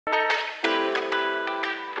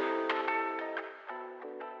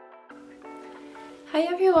Hi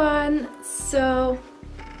everyone! So,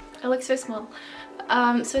 I look so small.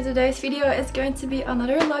 So today's video is going to be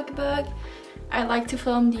another lookbook. I like to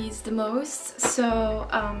film these the most. So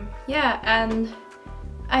yeah, and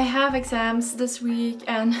I have exams this week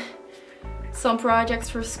and some projects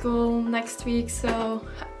for school next week. So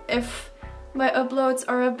if my uploads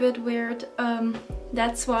are a bit weird,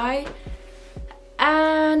 that's why.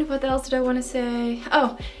 And what else did I want to say?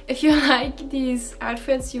 Oh, if you like these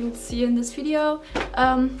outfits you will see in this video,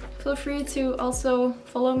 feel free to also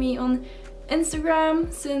follow me on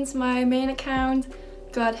Instagram since my main account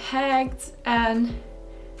got hacked, and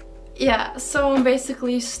yeah, so I'm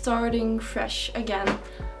basically starting fresh again.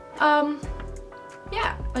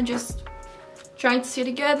 Yeah, I'm just trying to see it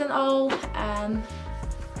again and all, and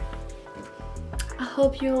I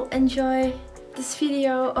hope you'll enjoy this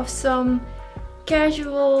video of some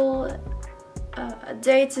casual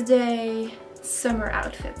day-to-day summer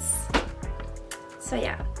outfits. So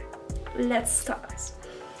yeah, let's start.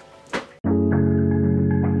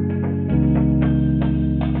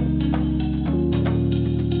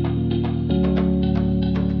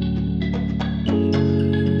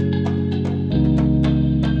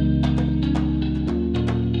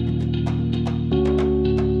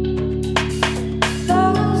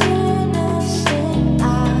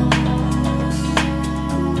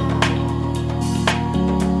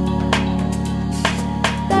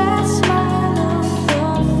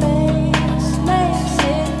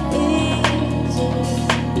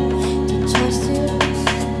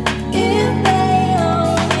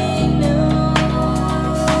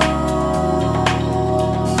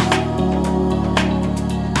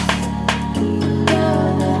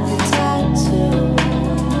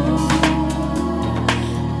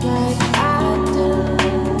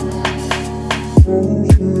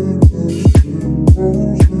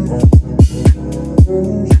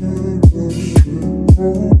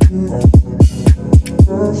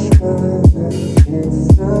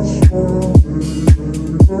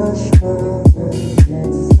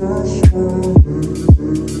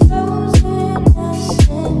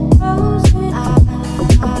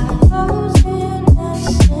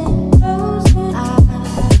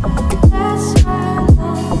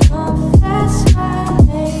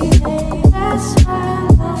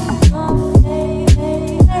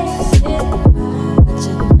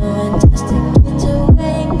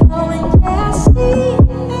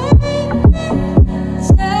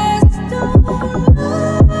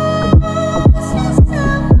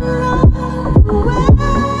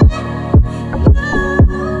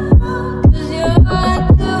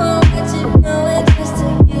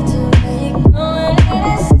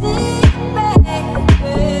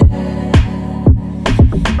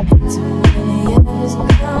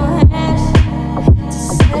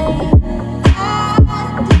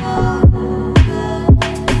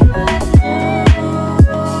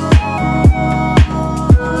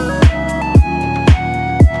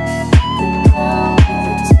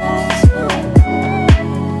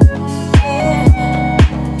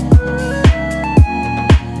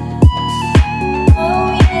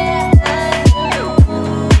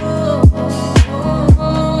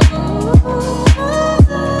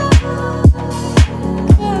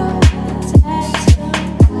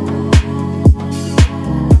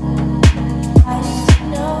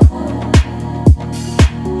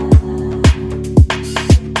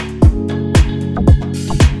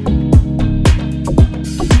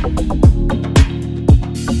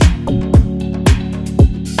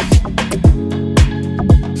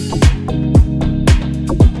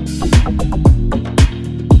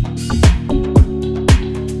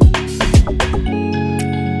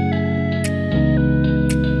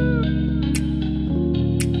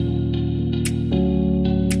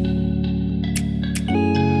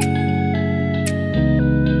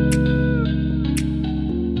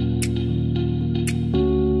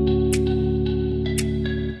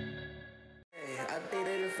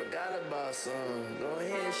 Go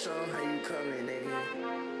ahead and show 'em how you coming, nigga.